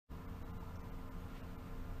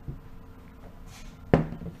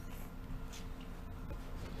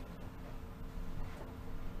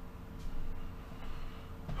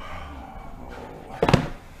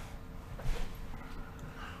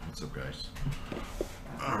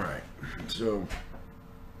Alright, so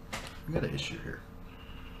we got an issue here.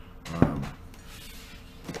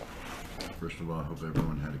 First of all, I hope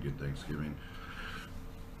everyone had a good Thanksgiving.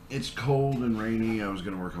 It's cold and rainy. I was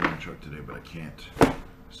going to work on my truck today, but I can't.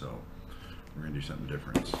 So we're going to do something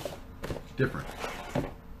different.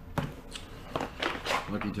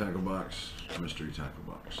 Lucky Tackle Box, Mystery Tackle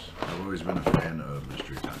Box. I've always been a fan of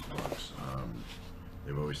Mystery Tackle Box.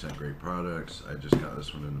 They've always sent great products. I just got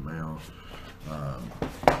this one in the mail.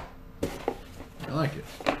 I like it.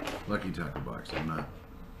 Lucky Tackle Box. I'm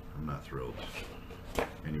not thrilled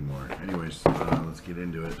anymore. Anyways, let's get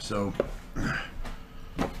into it. So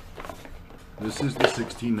this is the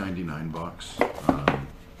 $16.99 box.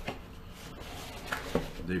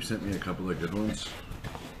 They've sent me a couple of good ones.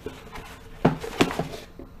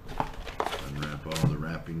 Unwrap all the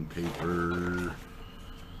wrapping paper.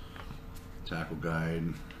 Tackle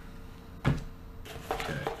guide.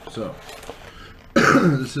 Okay, so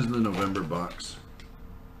this is the November box.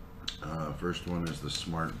 First one is the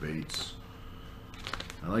Smart Baits.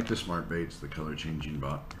 I like the Smart Baits, the color changing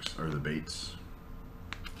box, or the baits.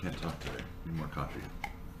 Can't talk today. Need more coffee.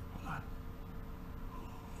 Hold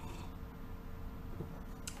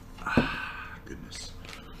on. Goodness.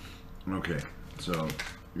 Okay, so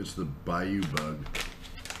it's the Bayou Bug.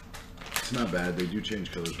 It's not bad. They do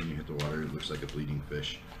change colors when you hit the water. It looks like a bleeding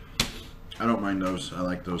fish. I don't mind those. I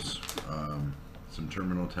like those. Some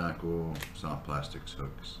terminal tackle, soft plastics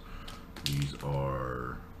hooks. These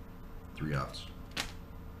are 3/0.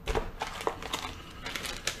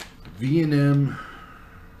 V&M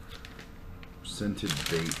scented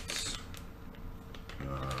baits.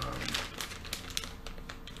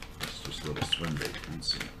 It's just a little swim bait.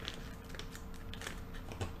 Let's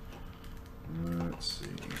see.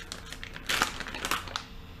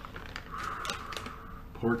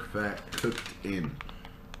 Pork fat cooked in.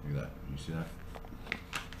 Look at that. You see that?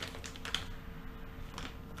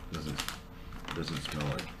 Doesn't smell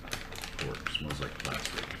like pork. It smells like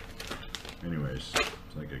plastic. Anyways,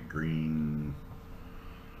 it's like a green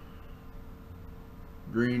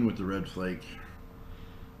with the red flake.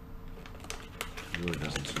 It really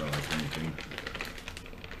doesn't smell like anything.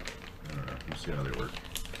 I don't know. We'll see how they work.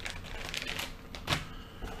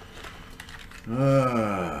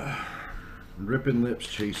 Rippin' Lips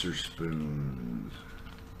Chaser Spoons.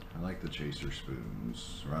 I like the Chaser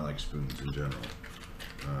spoons, or I like spoons in general.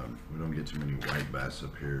 We don't get too many white bass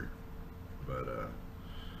up here, but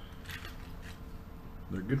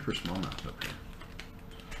they're good for smallmouth up here.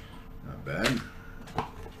 Not bad.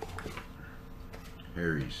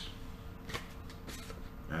 Harry's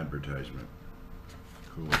advertisement.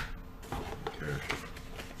 Cool. Okay.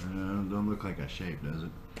 Don't look like a shape, does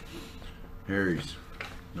it? Harry's.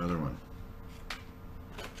 Another one.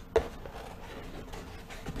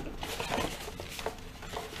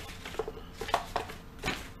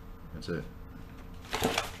 That's it.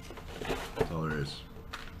 That's all there is.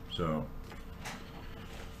 So,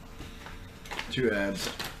 2 ads.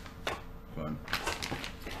 Fun.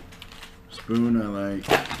 Spoon I like.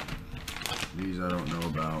 These I don't know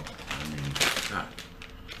about. I mean,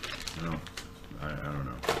 I don't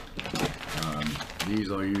know. These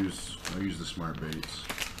I'll use the Smart Baits.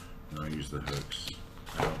 And I'll use the hooks.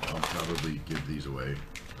 I'll probably give these away.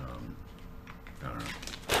 I don't know.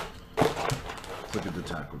 Look at the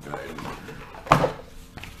tackle guide.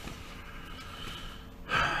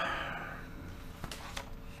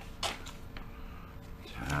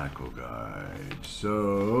 Tackle guide.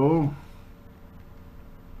 So,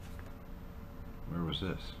 where was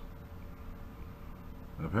this?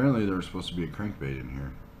 Apparently there was supposed to be a crankbait in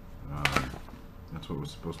here. That's what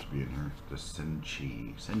was supposed to be in here. The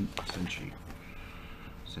Senshi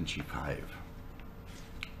 5.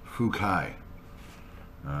 Fukai.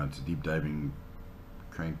 It's a deep diving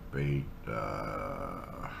crankbait.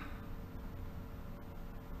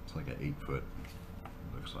 It's like an 8-foot.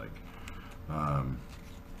 Looks like.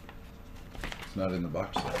 It's not in the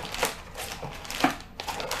box though.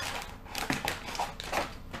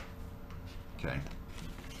 Okay.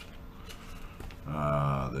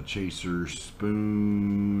 The Chaser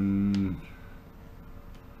spoon.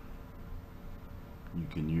 You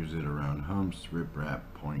can use it around humps,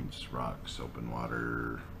 riprap, points, rocks, open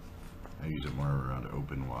water. I use it more around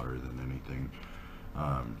open water than anything.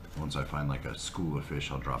 Once I find like a school of fish,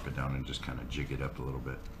 I'll drop it down and just kind of jig it up a little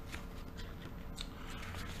bit.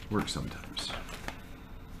 Works sometimes.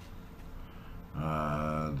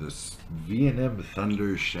 This V&M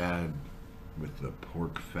Thunder Shad with the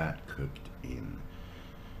pork fat cooked in.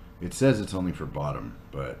 It says it's only for bottom,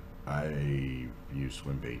 but I use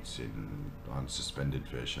swim baits on suspended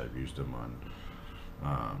fish. I've used them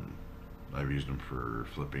on I've used them for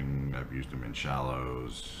flipping. I've used them in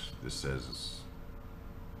shallows. This says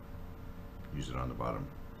use it on the bottom.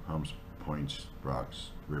 Humps, points, rocks,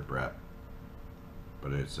 riprap.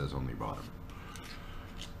 But it says only bottom.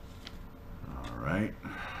 Alright.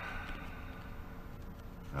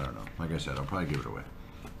 I don't know. Like I said, I'll probably give it away.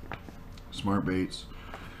 Smart baits.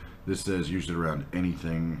 This says use it around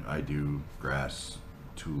anything I do. Grass,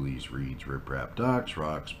 tules, reeds, riprap, docks,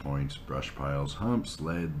 rocks, points, brush piles, humps,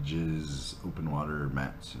 ledges, open water,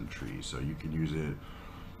 mats, and trees. So you can use it.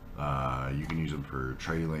 You can use them for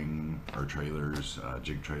trailing or trailers,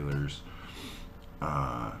 jig trailers,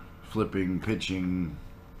 flipping, pitching,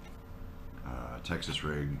 Texas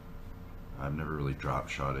rig. I've never really drop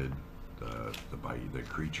shotted the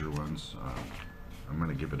creature ones. I'm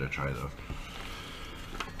gonna give it a try though.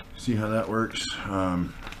 See how that works.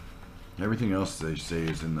 Everything else they say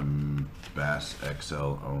is in the Bass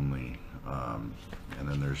XL only, and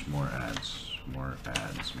then there's more ads.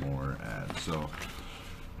 So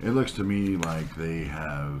it looks to me like they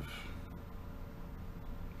have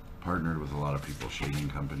partnered with a lot of people, shading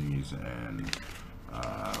companies and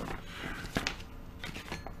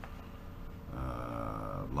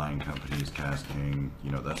line companies, casting, you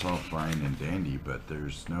know, that's all fine and dandy, but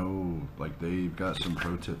there's no, like, they've got some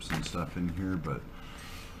pro tips and stuff in here, but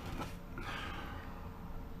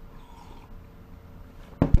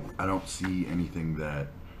I don't see anything that,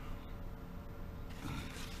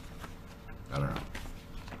 I don't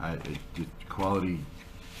know, quality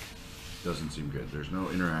doesn't seem good. There's no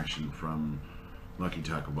interaction from Lucky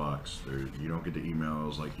Tackle Box. You don't get the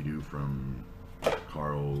emails like you do from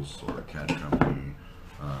Carl's or Catch Company.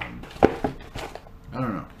 I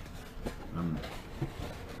don't know. I'm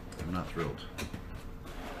not thrilled.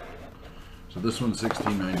 So this one's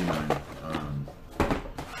 $16.99.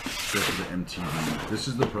 Just for the MTV. This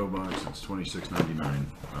is the Pro Box. It's $26.99.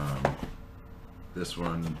 This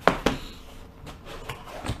one,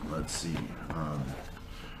 let's see.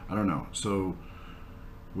 I don't know. So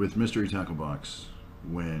with Mystery Tackle Box,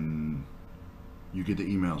 when you get the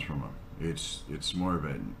emails from them, it's more of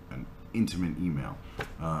an intimate email.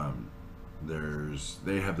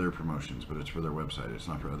 They have their promotions, but it's for their website. It's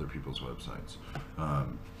not for other people's websites.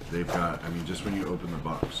 They've got, I mean, just when you open the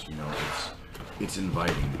box, you know, it's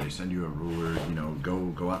inviting. They send you a ruler, you know,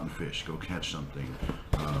 go out and fish, go catch something,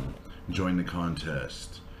 join the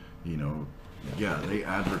contest, you know. Yeah, they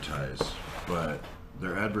advertise, but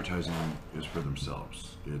their advertising is for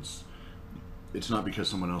themselves. It's not because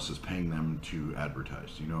someone else is paying them to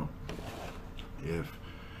advertise, you know.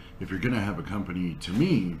 If you're gonna have a company, to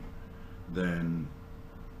me, then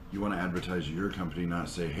you want to advertise your company, not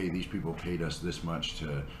say, hey, these people paid us this much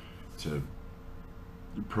to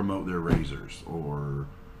promote their razors, or,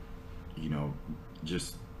 you know,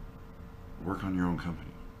 just work on your own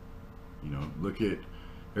company. You know, look at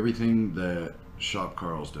everything that Shop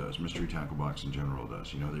Carl's does, Mystery Tackle Box in general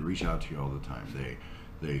does. You know, they reach out to you all the time.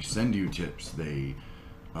 They send you tips. They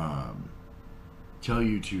tell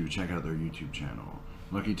you to check out their YouTube channel.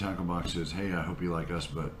 Lucky Tackle Box says, hey, I hope you like us,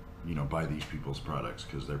 but, you know, buy these people's products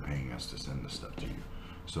because they're paying us to send this stuff to you.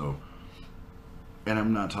 So, and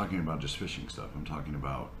I'm not talking about just fishing stuff. I'm talking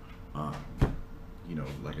about, you know,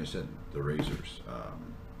 like I said, the razors.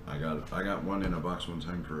 I got one in a box one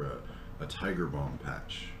time for a Tiger Balm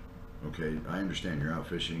patch. Okay, I understand you're out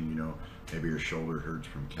fishing, you know, maybe your shoulder hurts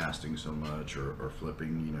from casting so much or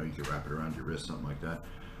flipping, you know, you can wrap it around your wrist, something like that.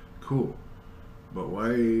 Cool. But why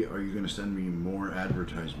are you going to send me more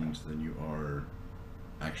advertisements than you are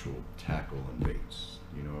actual tackle and baits?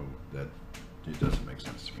 You know, that it doesn't make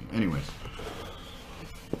sense to me. Anyways,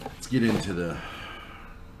 let's get into the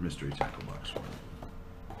Mystery Tackle Box one.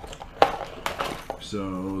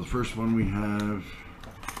 So the first one we have,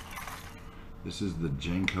 this is the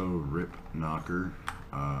Jenko Rip Knocker.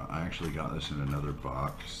 I actually got this in another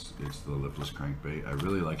box. It's the lipless crankbait. I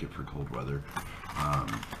really like it for cold weather.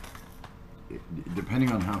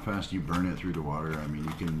 Depending on how fast you burn it through the water, I mean,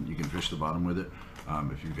 you can fish the bottom with it.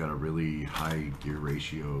 If you've got a really high gear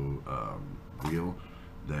ratio reel,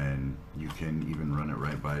 then you can even run it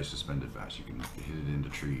right by a suspended bass. You can hit it into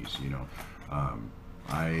trees, you know.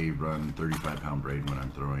 I run 35-pound braid when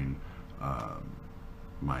I'm throwing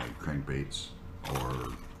my crankbaits,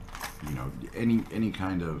 or, you know, any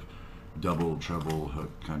kind of double, treble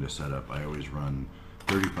hook kind of setup. I always run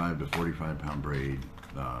 35 to 45-pound braid.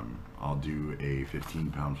 I'll do a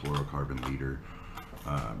 15-pound fluorocarbon leader.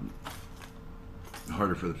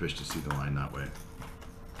 Harder for the fish to see the line that way.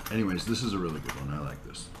 Anyways, this is a really good one. I like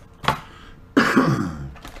this.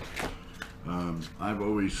 I've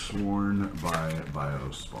always sworn by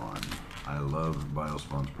BioSpawn. I love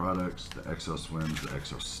Biospawn's products, the Exo Swims, the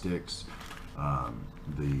Exo Sticks,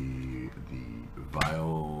 the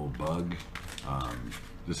Vile Bug.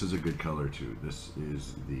 This is a good color too. This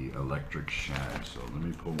is the Electric Shad. So let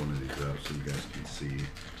me pull one of these out so you guys can see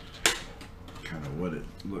kind of what it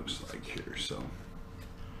looks like here. So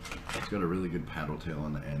it's got a really good paddle tail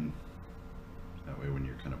on the end. That way when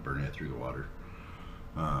you're kind of burning it through the water.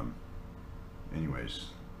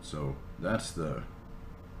 Anyways, so that's the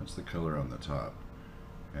color on the top,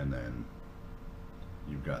 and then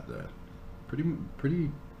you've got the pretty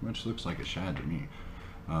much looks like a shad to me.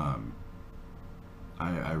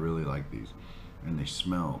 I really like these, and they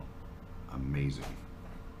smell amazing.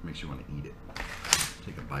 Makes you want to eat it,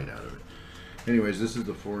 take a bite out of it. Anyways, this is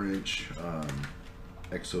the 4-inch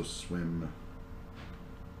Exo Swim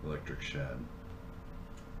Electric Shad.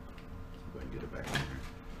 See if I can get it back in here.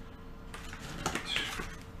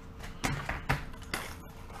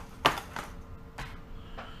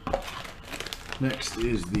 Next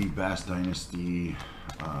is the Bass Dynasty.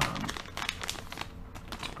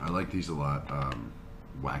 I like these a lot.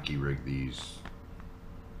 Wacky rig these.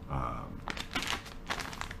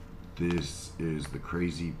 This is the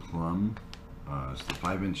Crazy Plum. It's the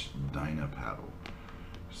 5-inch Dyna paddle.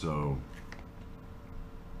 So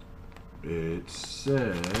it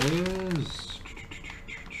says,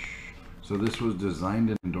 so this was designed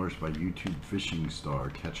and endorsed by YouTube fishing star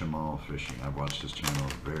Catch 'em All Fishing. I've watched his channel,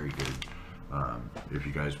 very good. If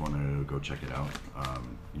you guys want to go check it out,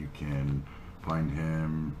 you can find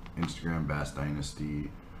him Instagram Bass Dynasty,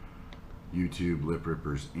 YouTube Lip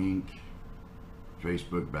Rippers Inc.,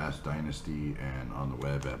 Facebook Bass Dynasty, and on the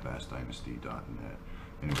web at bassdynasty.net.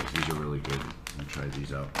 Anyways, these are really good. I'll try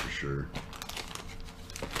these out for sure.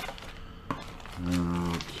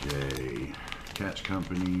 Okay, Catch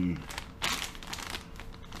Company.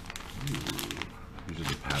 Ooh, these are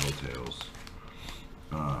the paddle tails.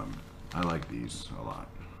 I like these a lot.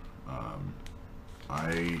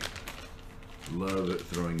 I love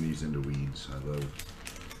throwing these into weeds. I love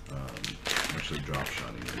actually drop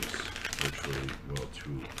shotting these virtually well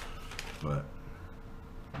too. But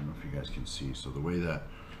I don't know if you guys can see. So the way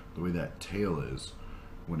that tail is,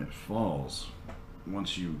 when it falls,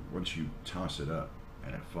 once you toss it up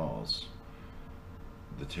and it falls,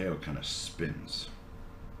 the tail kind of spins.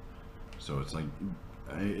 So it's like,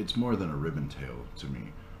 it's more than a ribbon tail to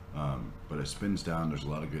me. But it spins down, there's a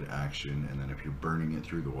lot of good action, and then if you're burning it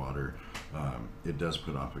through the water, it does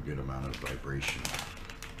put off a good amount of vibration.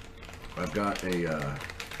 I've got a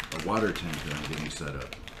water tank that I'm getting set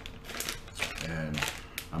up, and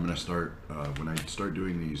I'm going to start, when I start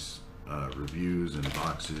doing these reviews and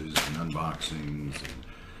boxes and unboxings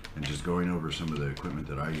and just going over some of the equipment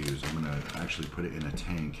that I use, I'm going to actually put it in a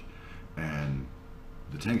tank, and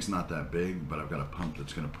the tank's not that big, but I've got a pump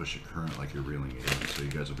that's going to push a current like you're reeling it in, so you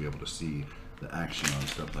guys will be able to see the action on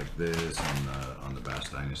stuff like this, on the Bass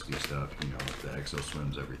Dynasty stuff, you know, the Exo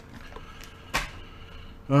Swims, everything.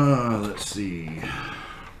 Let's see,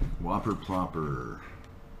 Whopper Plopper,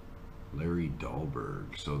 Larry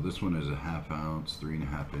Dahlberg. So this one is a 1/2 ounce,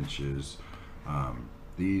 3.5 inches.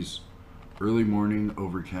 These early morning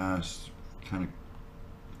overcast, kind of,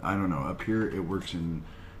 I don't know, up here it works in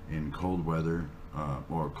cold weather,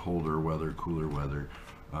 or colder weather, cooler weather,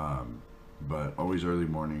 but always early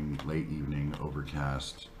morning, late evening,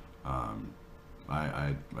 overcast.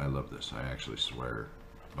 I love this. I actually swear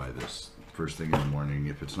by this first thing in the morning.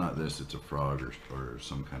 If it's not this, it's a frog or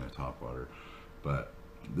some kind of topwater, but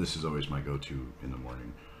this is always my go-to in the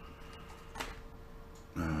morning.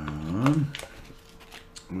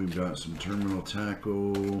 We've got some terminal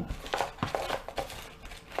tackle.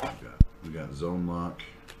 We got Zone Lock,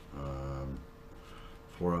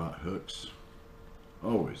 4/0 hooks.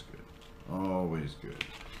 Always good. Always good.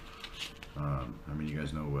 I mean, you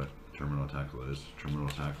guys know what terminal tackle is. Terminal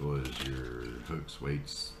tackle is your hooks,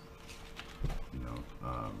 weights, you know.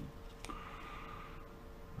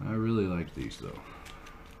 I really like these though.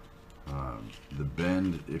 The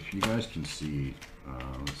bend, if you guys can see,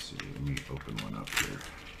 let's see, let me open one up here.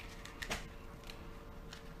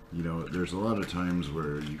 You know, there's a lot of times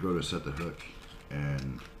where you go to set the hook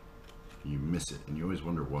and you miss it, and you always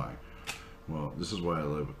wonder why. Well, this is why I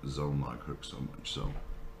love Zone Lock hooks so much. So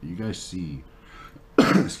you guys see,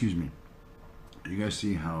 excuse me, you guys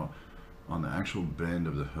see how on the actual bend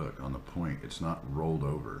of the hook, on the point, it's not rolled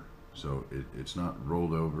over. So it's not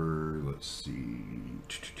rolled over. Let's see.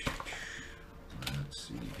 Let's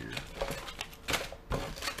see here.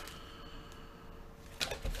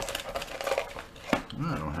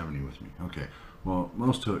 I don't have any with me. Okay. Well,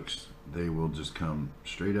 most hooks, they will just come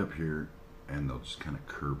straight up here and they'll just kind of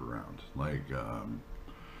curve around. Like,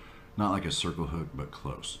 not like a circle hook, but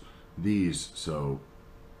close. These, so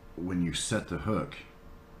when you set the hook,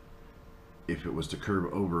 if it was to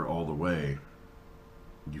curve over all the way,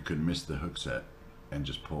 you could miss the hook set and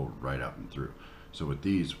just pull right out and through. So with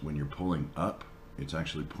these, when you're pulling up, it's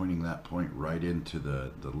actually pointing that point right into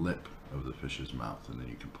the lip of the fish's mouth, and then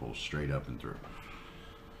you can pull straight up and through.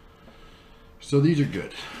 So these are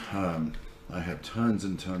good. I have tons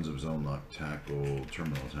and tons of Zone Lock tackle,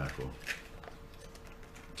 terminal tackle.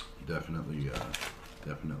 Definitely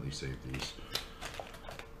save these.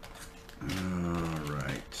 All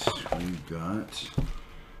right, we've got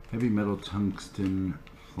heavy metal tungsten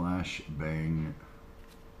flash bang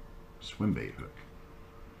swim bait hook.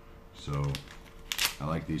 So I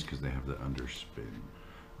like these because they have the underspin.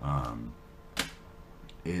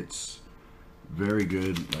 It's very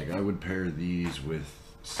good. Like, I would pair these with,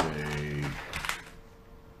 say,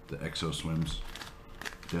 the Exo Swims.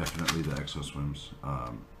 Definitely the Exo Swims.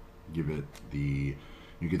 Give it the,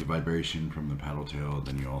 you get the vibration from the paddle tail,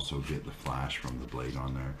 then you also get the flash from the blade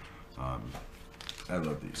on there. I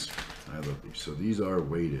love these. I love these. So these are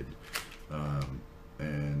weighted,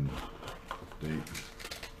 and they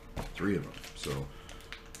 3 of them. So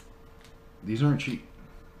these aren't cheap.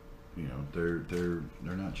 You know, they're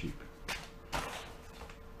not cheap.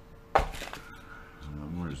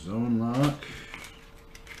 More Zone Lock.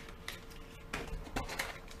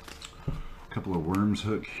 A couple of worm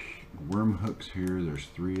hooks here. There's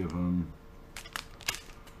 3 of them.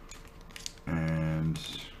 And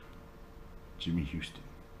Jimmy Houston.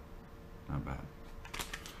 Not bad.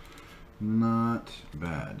 Not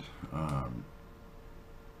bad.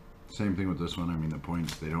 Same thing with this one. I mean, the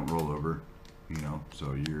points, they don't roll over, you know,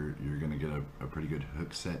 so you're gonna get a pretty good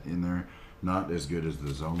hook set in there. Not as good as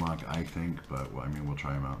the Zone Lock, I think, but well, I mean, we'll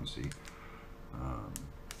try them out and see.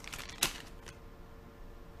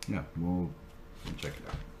 Yeah, we'll check it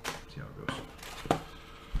out. See how it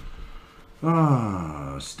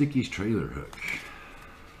goes. Sticky's trailer hook.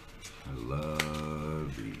 I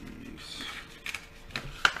love these.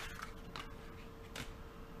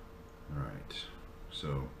 All right,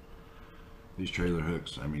 so these trailer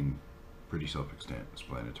hooks, I mean, pretty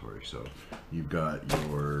self-explanatory. So you've got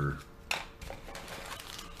your,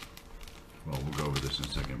 well, we'll go over this in a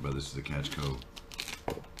second, but this is the Catchco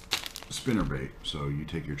spinner bait. So you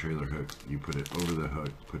take your trailer hook, you put it over the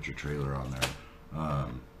hook, put your trailer on there.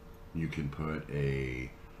 You can put a,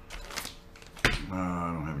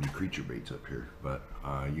 I don't have any creature baits up here, but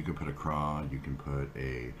you can put a craw, you can put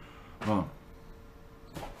a, well,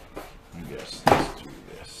 I guess let's do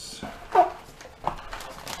this.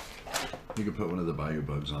 You could put one of the Bayou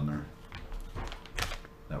Bugs on there.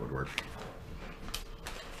 That would work.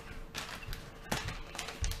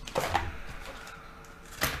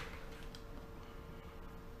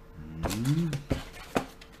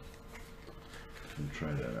 We'll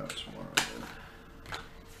try that out tomorrow then.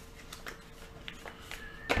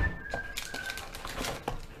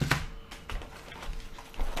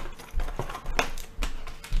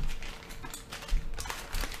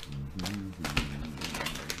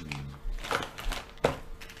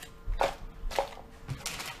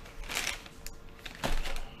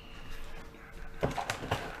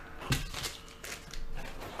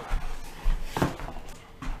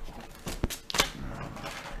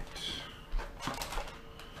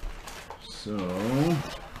 So,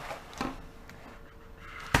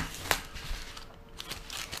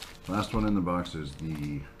 last one in the box is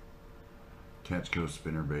the Catchco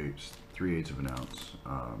spinner baits, 3/8 of an ounce.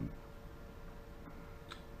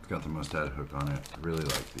 It's got the mustad hook on it. I really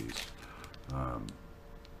like these.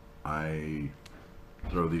 I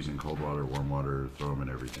throw these in cold water, warm water, throw them in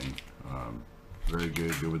everything. Very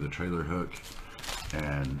good, good with the trailer hook.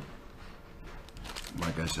 And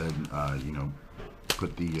like I said, you know,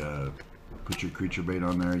 put your creature bait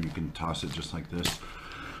on there. You can toss it just like this.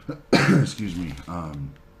 Excuse me.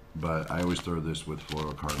 But I always throw this with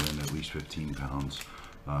fluorocarbon, at least 15 pounds.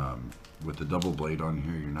 With the double blade on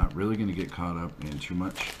here, you're not really going to get caught up in too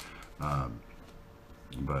much.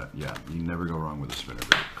 But yeah, you never go wrong with a spinner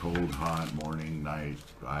bait. Cold, hot, morning, night,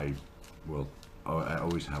 I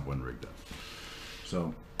always have one rigged up.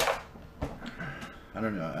 So, I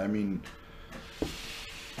don't know. I mean,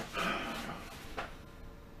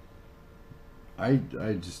 I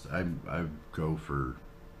go for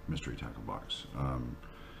Mystery Tackle Box.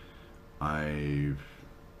 I've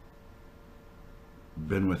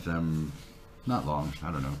been with them not long,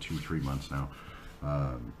 I don't know, 2-3 months now.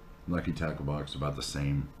 Lucky Tackle Box, about the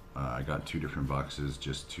same. I got 2 different boxes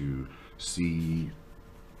just to see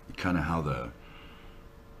kind of how the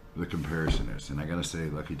comparison is. And I gotta say,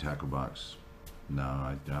 Lucky Tackle Box, no,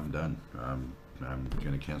 I'm done. I'm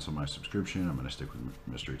going to cancel my subscription. I'm going to stick with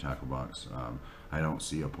Mystery Tackle Box. I don't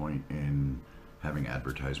see a point in having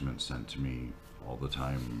advertisements sent to me all the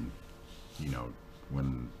time, you know,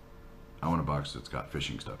 when I want a box that's got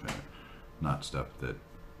fishing stuff in it, not stuff that's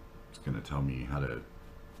going to tell me how to,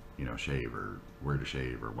 you know, shave, or where to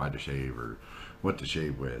shave, or why to shave, or what to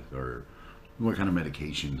shave with, or what kind of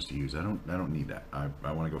medications to use. I don't need that.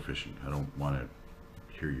 I want to go fishing. I don't want to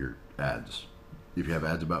hear your ads. If you have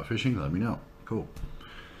ads about fishing, let me know. Cool.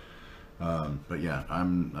 But yeah,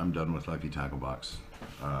 I'm done with Lucky Tackle Box.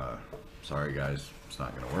 Sorry guys, it's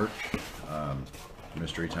not gonna work.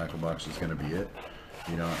 Mystery Tackle Box is gonna be it.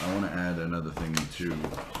 You know, I want to add another thing too.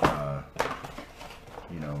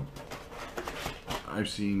 You know, I've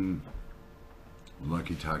seen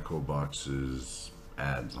Lucky Tackle Box's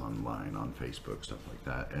ads online on Facebook, stuff like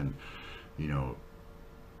that, and you know,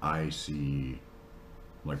 I see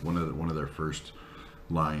like one of their first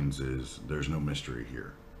lines is, "There's no mystery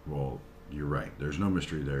here." Well, you're right. There's no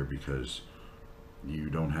mystery there because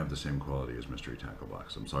you don't have the same quality as Mystery Tackle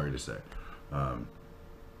Box. I'm sorry to say.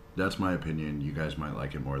 That's my opinion. You guys might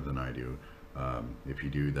like it more than I do. If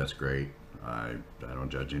you do, that's great. I don't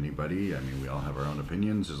judge anybody. I mean, we all have our own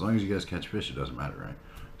opinions. As long as you guys catch fish, it doesn't matter, right?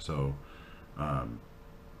 So,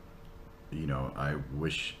 you know, I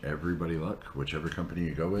wish everybody luck. Whichever company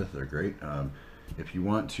you go with, they're great. If you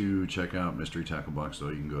want to check out Mystery Tackle Box, though,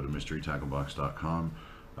 you can go to mysterytacklebox.com.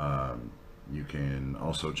 You can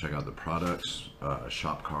also check out the products,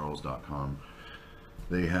 shopcarls.com.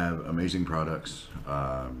 They have amazing products.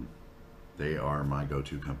 They are my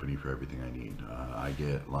go-to company for everything I need. I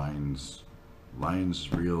get lines,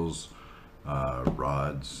 reels,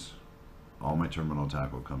 rods. All my terminal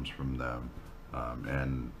tackle comes from them.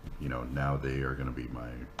 And you know, now they are going to be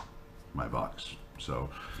my box. So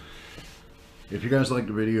if you guys liked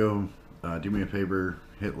the video, do me a favor,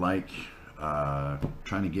 hit like.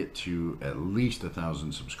 Trying to get to at least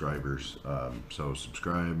 1,000 subscribers. So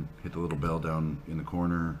subscribe, hit the little bell down in the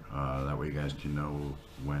corner. That way you guys can know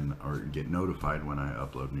when, or get notified when I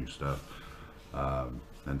upload new stuff.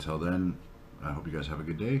 Until then, I hope you guys have a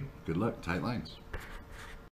good day. Good luck, tight lines.